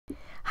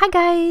Hi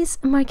guys,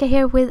 Marika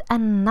here with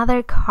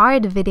another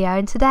card video,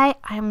 and today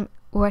I'm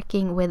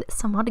working with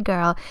Some Odd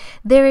Girl.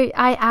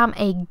 I am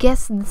a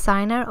guest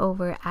designer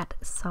over at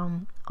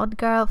Some Odd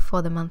Girl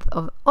for the month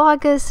of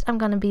August. I'm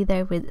gonna be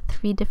there with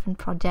 3 different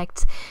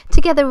projects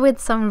together with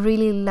some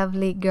really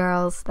lovely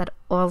girls that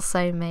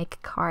also make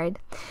card.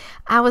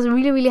 I was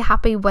really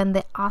happy when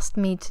they asked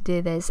me to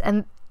do this,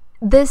 and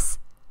this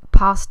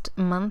past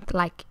month,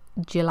 like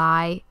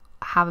July,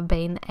 have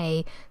been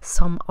a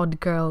Some Odd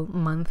Girl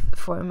month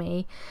for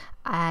me.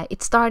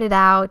 It started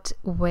out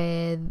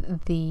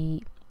with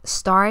the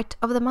start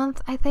of the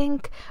month, I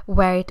think,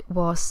 where it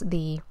was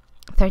the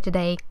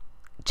 30-day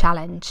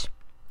challenge,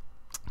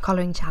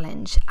 coloring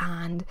challenge,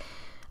 and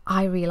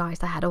I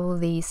realized I had all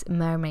these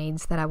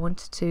mermaids that I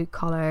wanted to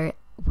color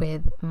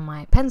with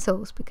my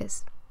pencils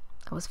because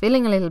I was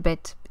feeling a little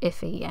bit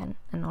iffy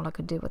and all I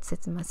could do was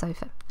sit in my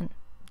sofa and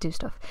do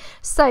stuff.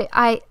 So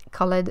I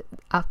colored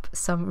up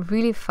some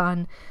really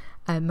fun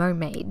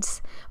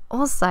mermaids.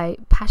 Also,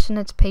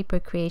 passionate paper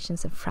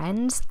creations of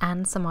friends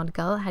and Some Odd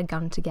Girl had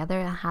gone together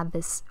and had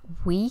this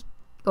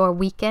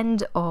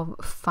weekend of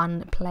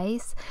fun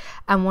plays,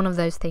 and one of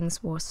those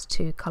things was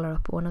to color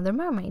up one of the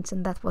mermaids,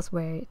 and that was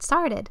where it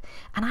started.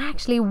 And I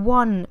actually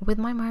won with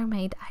my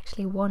mermaid. I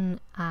actually won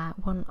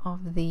one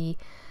of the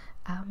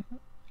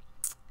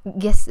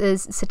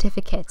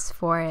certificates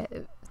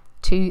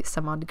to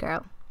Some Odd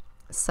Girl.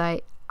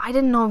 So I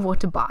didn't know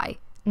what to buy,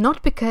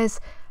 not because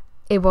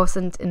it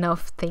wasn't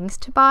enough things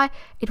to buy,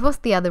 it was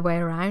the other way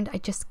around. I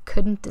just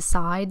couldn't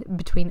decide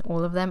between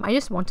all of them. I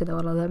just wanted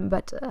all of them,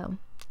 but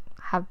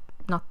have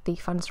not the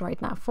funds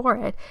right now for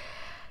it.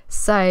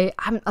 So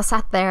I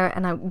sat there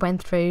and I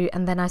went through,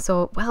 and then I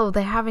saw, well,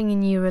 they're having a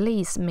new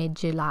release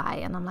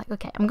mid-July, and I'm like,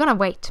 okay, I'm gonna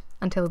wait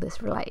until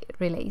this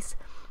release.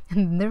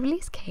 And the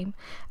release came,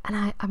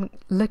 and I'm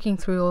looking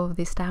through all of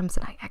these stamps,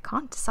 and I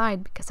can't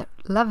decide because I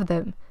love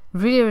them.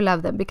 Really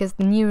love them, because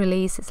the new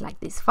release is like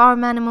these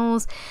farm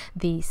animals,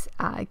 these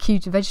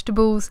cute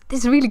vegetables,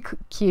 these really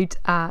cute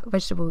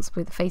vegetables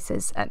with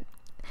faces, and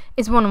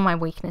it's one of my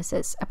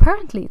weaknesses.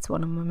 Apparently it's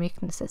one of my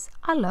weaknesses.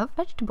 I love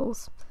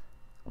vegetables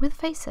with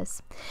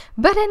faces.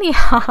 But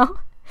anyhow,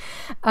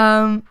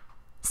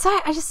 so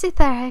I just sit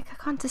there, I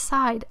can't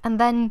decide, and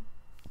then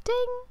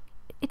ding,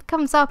 it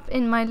comes up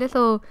in my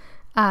little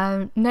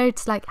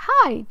notes like,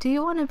 hi, do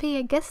you want to be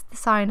a guest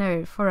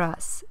designer for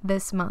us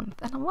this month?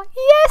 And I'm like,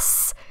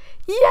 yes,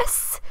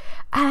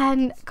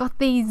 and got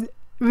these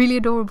really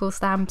adorable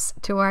stamps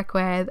to work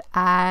with,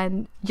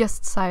 and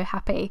just so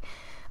happy.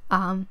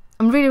 I'm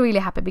really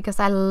happy because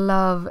I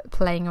love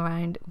playing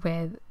around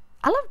with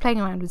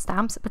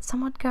stamps, but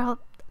Some Odd Girl,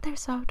 they're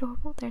so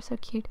adorable, they're so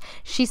cute.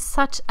 She's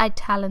such a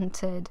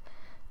talented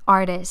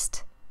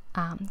artist,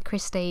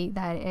 Christy,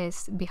 that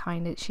is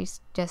behind it.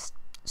 She's just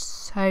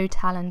so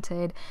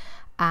talented,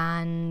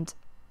 and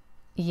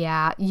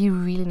yeah, you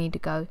really need to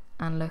go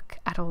and look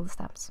at all the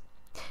stamps.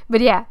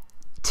 But yeah,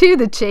 to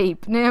the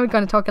cheap. Now we're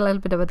going to talk a little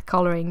bit about the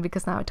coloring,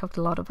 because now I talked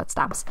a lot about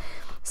stamps.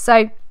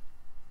 So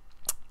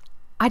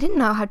I didn't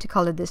know how to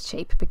color this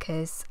cheap,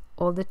 because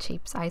all the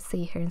cheaps I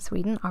see here in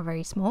Sweden are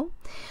very small.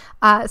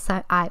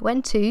 So I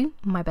went to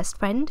my best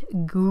friend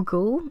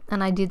Google,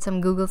 and I did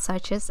some Google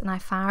searches, and I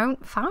found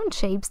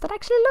shapes that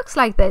actually looks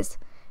like this.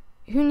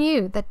 Who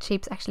knew that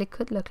shapes actually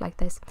could look like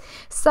this?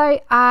 So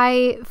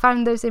I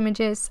found those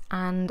images,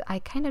 and I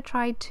kind of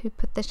tried to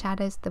put the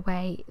shadows the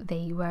way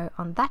they were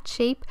on that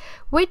shape,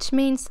 which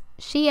means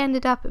she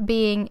ended up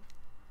being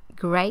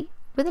grey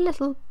with a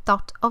little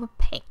dot of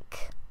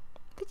pink.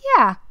 But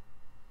yeah,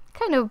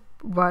 kind of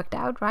worked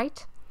out,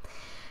 right?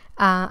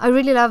 I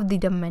really love the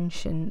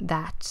dimension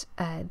that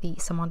the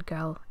Some Odd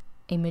Girl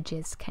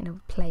images kind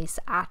of place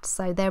at,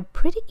 so they're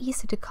pretty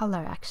easy to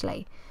color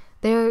actually.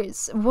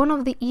 There's one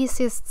of the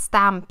easiest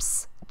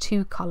stamps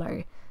to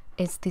color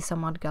is the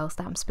Some Odd Girl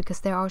stamps,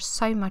 because there are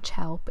so much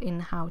help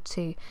in how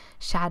to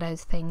shadow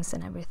things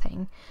and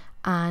everything,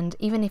 and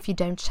even if you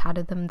don't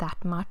shadow them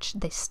that much,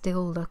 they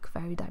still look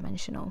very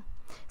dimensional.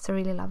 So I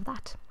really love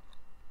that.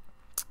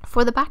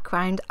 For the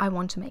background, I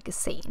want to make a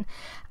scene,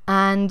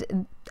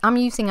 and I'm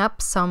using up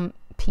some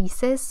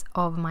pieces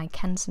of my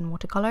Kenson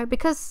watercolor,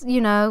 because you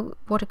know,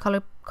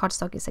 watercolor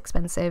cardstock is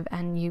expensive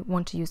and you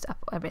want to use up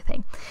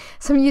everything.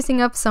 So I'm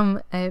using up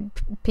some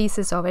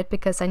pieces of it,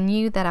 because I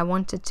knew that I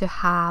wanted to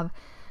have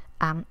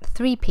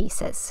 3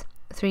 pieces,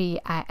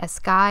 a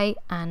sky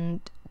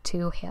and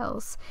 2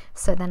 hills.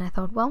 So then I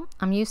thought, well,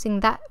 I'm using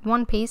that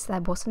one piece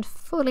that wasn't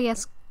fully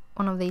as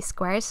one of these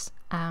squares,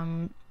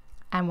 and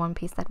one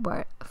piece that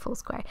were a full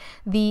square.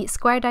 The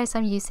square dies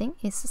I'm using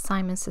is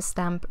Simon's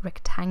Stamp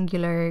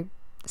rectangular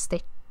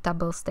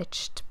double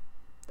stitched.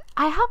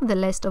 I have the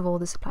list of all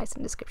the supplies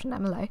in the description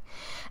down below.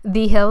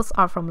 The hills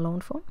are from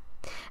Lawnform,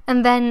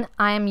 and then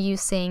I am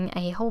using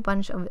a whole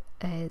bunch of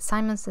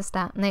Simon's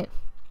Stamp. No,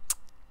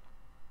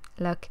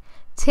 look,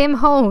 Tim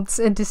Holtz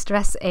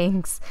Distress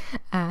Inks.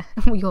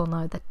 We all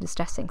know that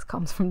Distress Inks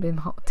comes from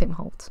Tim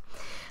Holtz.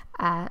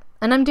 And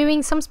I'm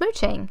doing some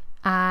smooching.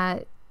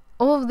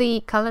 All of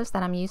the colors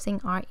that I'm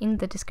using are in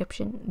the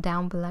description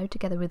down below,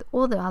 together with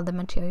all the other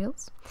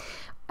materials.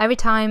 Every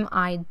time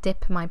I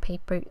dip my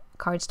paper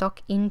cardstock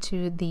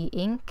into the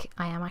ink,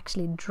 I am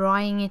actually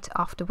drying it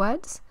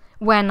afterwards.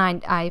 When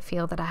I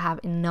feel that I have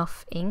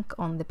enough ink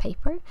on the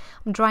paper,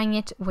 I'm drying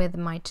it with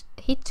my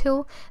heat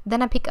tool,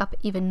 then I pick up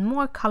even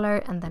more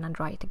color and then I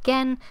dry it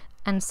again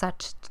and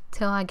such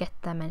till I get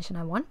the dimension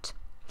I want.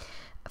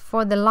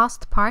 For the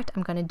last part,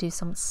 I'm going to do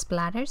some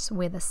splatters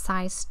with a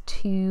size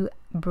 2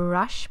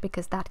 brush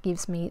because that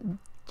gives me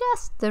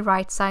just the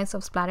right size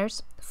of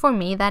splatters, for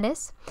me that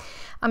is.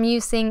 I'm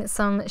using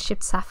some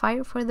chipped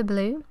sapphire for the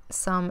blue,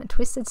 some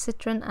twisted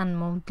citron and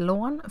Mont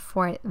Lawn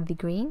for the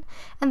green,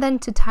 and then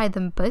to tie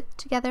them both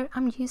together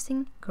I'm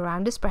using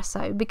ground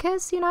espresso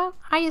because, you know,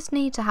 I just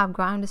need to have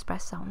ground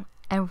espresso on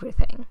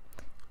everything.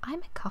 I'm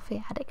a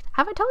coffee addict.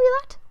 Have I told you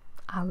that?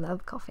 I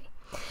love coffee.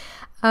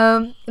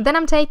 Then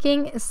I'm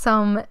taking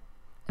some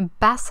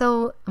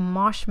basil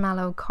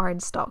marshmallow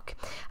cardstock.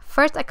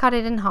 First I cut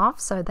it in half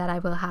so that I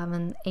will have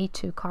an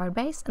A2 card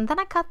base, and then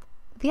I cut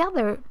the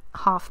other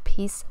half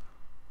piece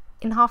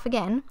in half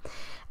again,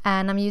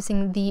 and I'm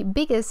using the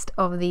biggest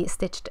of the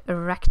stitched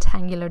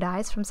rectangular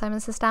dies from Simon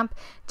Says Stamp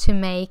to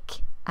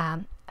make a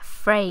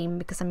frame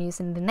because I'm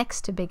using the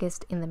next to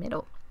biggest in the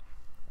middle.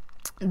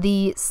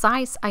 The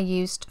size I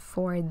used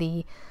for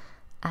the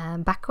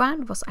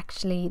background was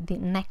actually the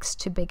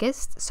next to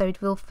biggest, so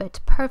it will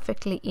fit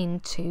perfectly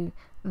into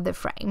the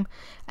frame,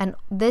 and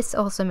this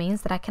also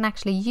means that I can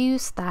actually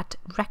use that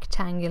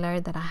rectangular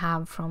that I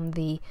have from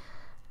the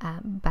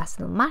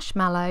basil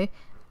marshmallow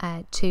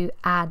to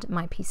add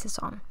my pieces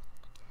on.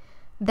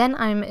 Then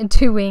I'm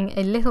doing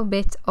a little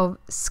bit of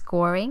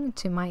scoring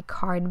to my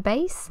card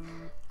base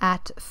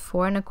at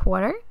 4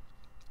 1/4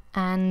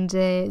 and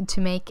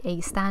to make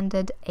a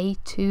standard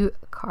A2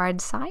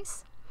 card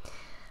size.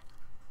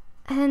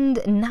 And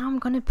now I'm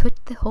going to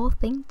put the whole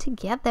thing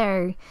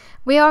together.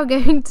 We are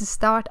going to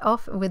start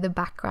off with the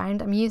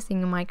background. I'm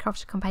using my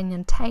Craft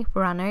Companion tape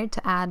runner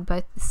to add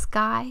both the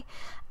sky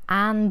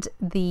and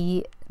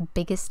the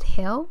biggest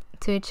hill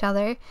to each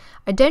other.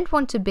 I don't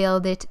want to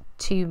build it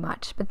too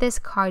much, but this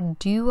card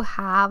do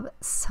have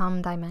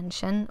some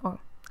dimension, or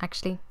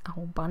actually a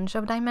whole bunch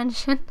of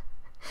dimension,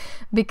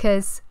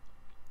 because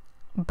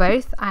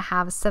both I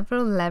have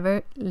several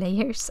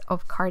layers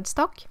of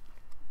cardstock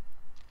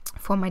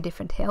for my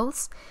different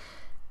hills.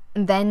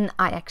 Then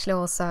I actually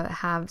also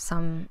have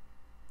some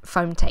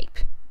foam tape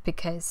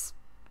because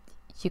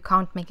you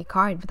can't make a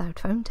card without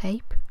foam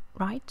tape,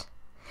 right?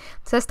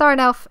 So I start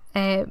off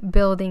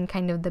building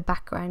kind of the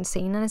background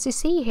scene, and as you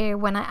see here,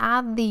 when I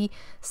add the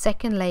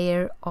second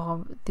layer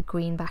of the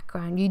green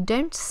background, you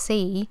don't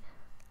see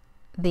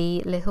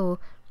the little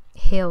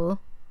hill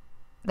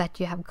that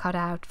you have cut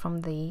out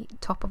from the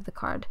top of the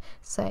card.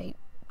 So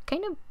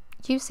kind of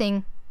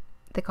using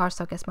the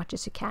cardstock as much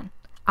as you can.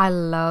 I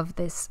love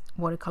this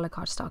watercolor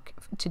cardstock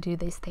to do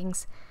these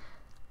things.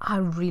 I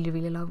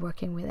really love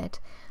working with it.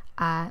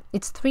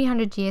 It's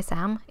 300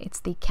 GSM.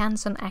 It's the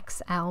Canson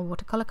XL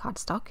watercolor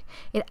cardstock.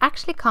 It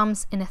actually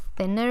comes in a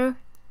thinner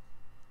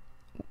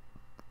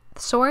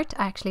sort.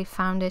 I actually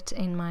found it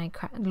in my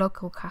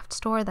local craft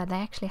store that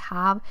they actually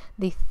have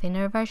the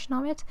thinner version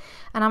of it,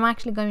 and I'm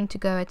actually going to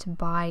go to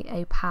buy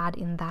a pad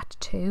in that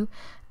too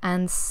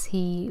and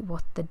see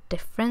what the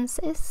difference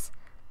is.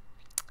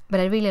 But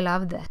I really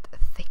love that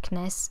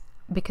thickness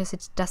because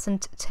it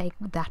doesn't take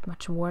that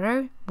much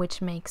water,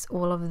 which makes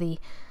all of the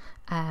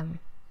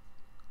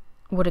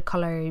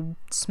watercolor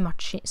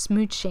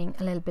smooching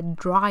a little bit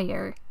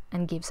drier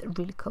and gives a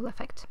really cool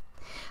effect.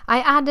 I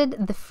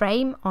added the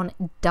frame on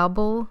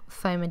double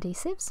foam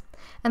adhesives,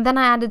 and then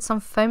I added some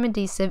foam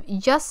adhesive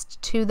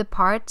just to the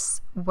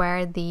parts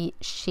where the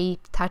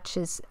sheet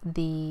touches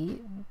the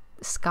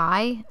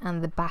sky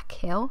and the back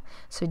hill,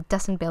 so it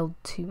doesn't build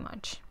too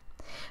much.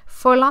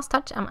 For last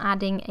touch, I'm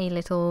adding a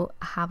little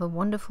Have a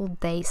Wonderful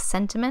Day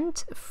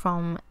sentiment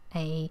from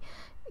a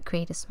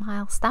Create a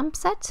Smile stamp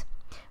set,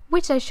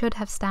 which I should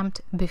have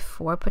stamped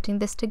before putting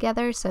this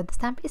together, so the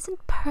stamp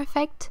isn't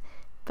perfect,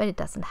 but it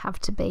doesn't have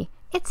to be.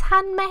 It's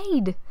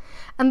handmade!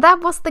 And that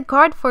was the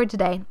card for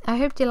today. I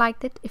hope you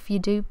liked it. If you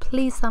do,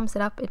 please thumbs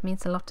it up. It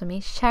means a lot to me.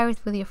 Share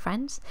it with your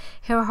friends.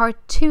 Here are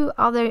 2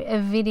 other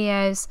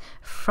videos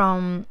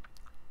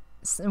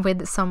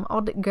with some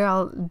odd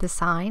girl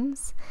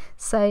designs.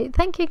 So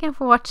thank you again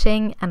for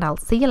watching, and I'll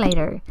see you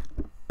later.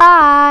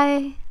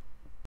 Bye!